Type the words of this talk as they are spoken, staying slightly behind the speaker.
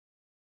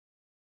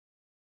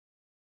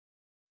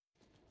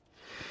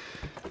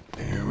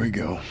we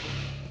go.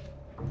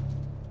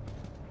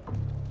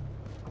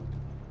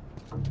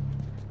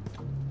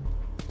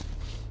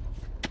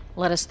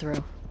 Let us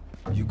through.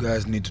 You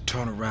guys need to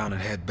turn around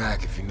and head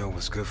back if you know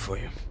what's good for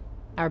you.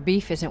 Our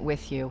beef isn't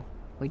with you.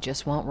 We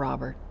just want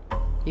Robert.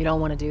 You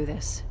don't want to do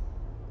this.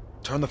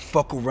 Turn the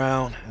fuck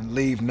around and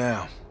leave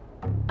now.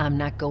 I'm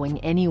not going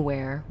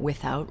anywhere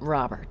without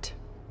Robert.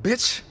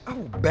 Bitch, I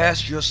will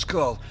bash your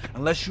skull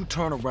unless you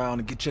turn around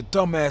and get your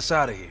dumb ass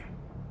out of here.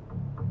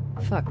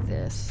 Fuck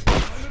this.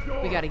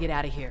 We gotta get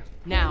out of here.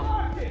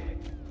 Now.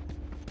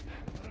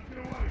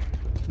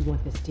 You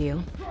want this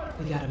deal?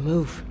 We gotta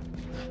move.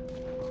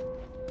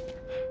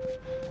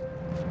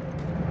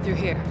 Through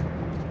here.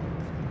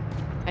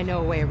 I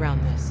know a way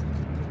around this.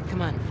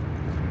 Come on.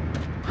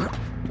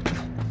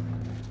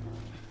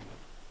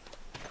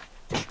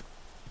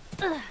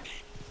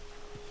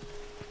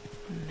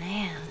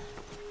 Man.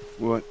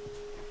 What?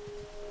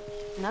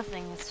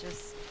 Nothing, it's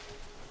just...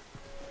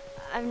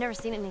 I've never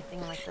seen anything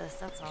like this,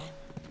 that's all.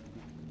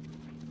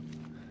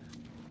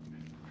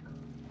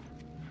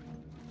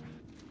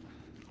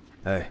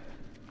 Hey,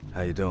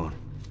 how you doing?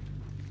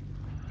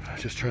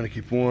 Just trying to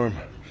keep warm.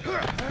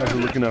 How's it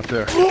looking out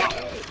there?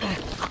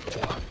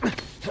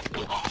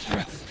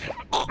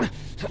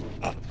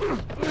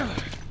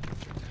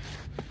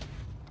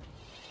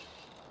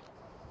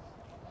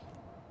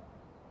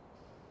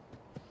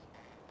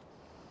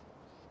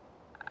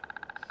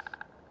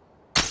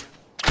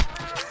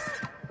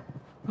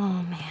 Oh,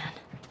 man.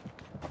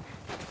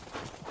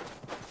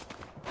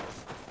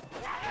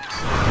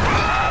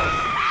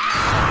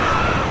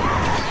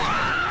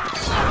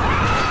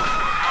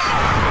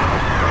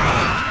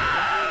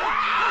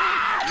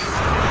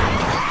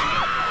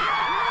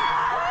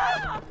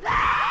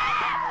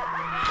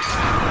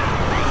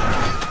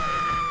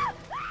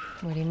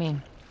 What do you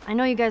mean? I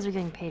know you guys are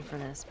getting paid for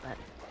this, but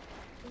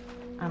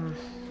I'm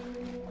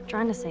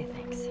trying to say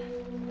thanks.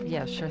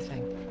 Yeah, sure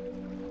thing.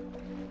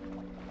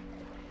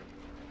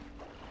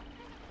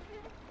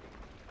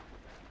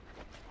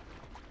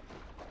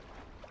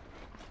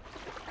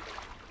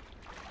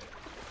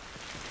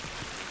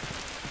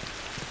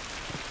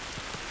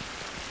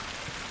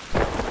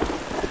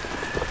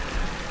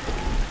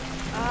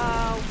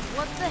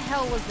 What the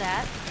hell was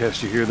that?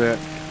 Tess, you hear that?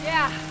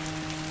 Yeah.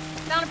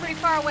 Sounded pretty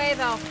far away,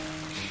 though.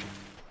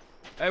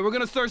 Hey, we're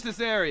gonna search this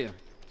area.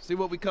 See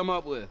what we come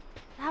up with.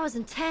 That was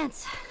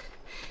intense.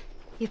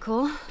 You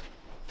cool?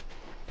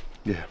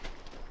 Yeah.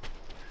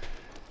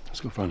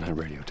 Let's go find that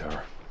radio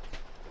tower.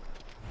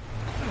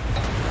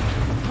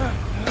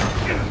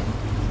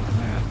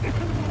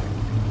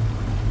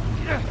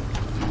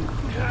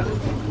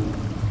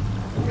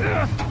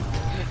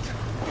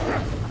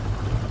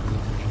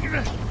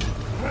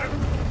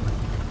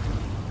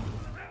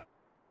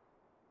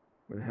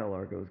 Where the hell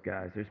are those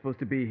guys? They're supposed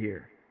to be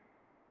here.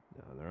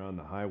 No, they're on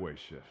the highway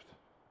shift.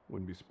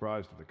 Wouldn't be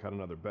surprised if they cut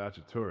another batch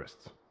of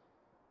tourists.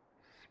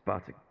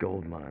 Spot's a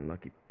gold mine,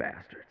 lucky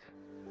bastards.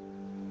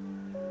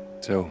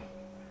 So,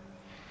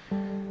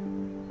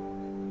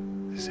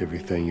 is this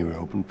everything you were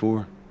hoping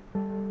for?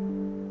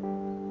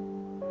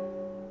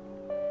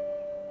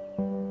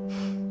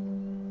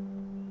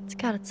 It's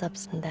got its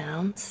ups and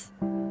downs,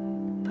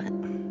 but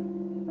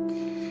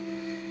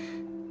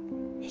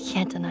you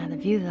can't deny the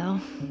view, though.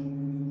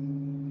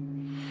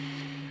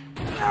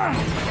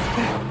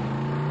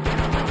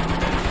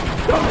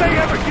 Don't they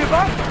ever give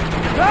up?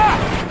 Ah!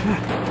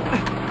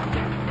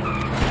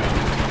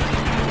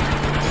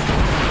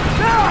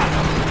 Ah!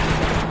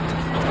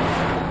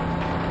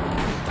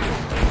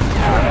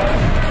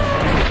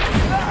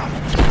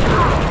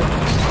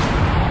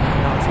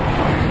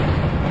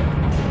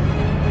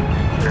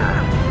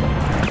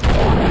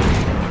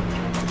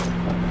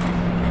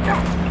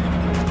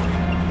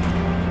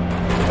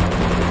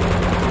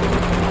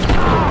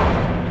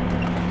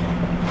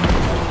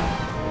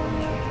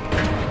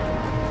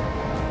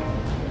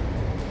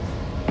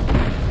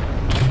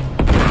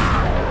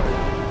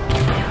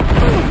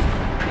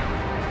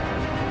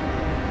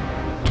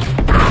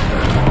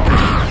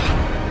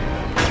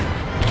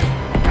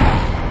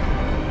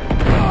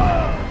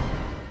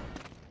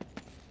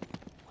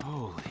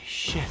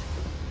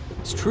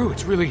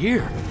 It's really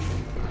here.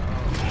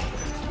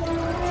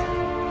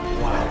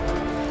 Wow.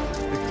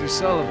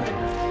 Victor's elevator.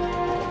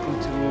 Welcome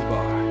to a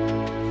bar.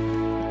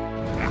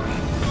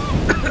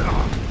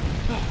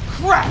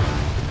 Crap!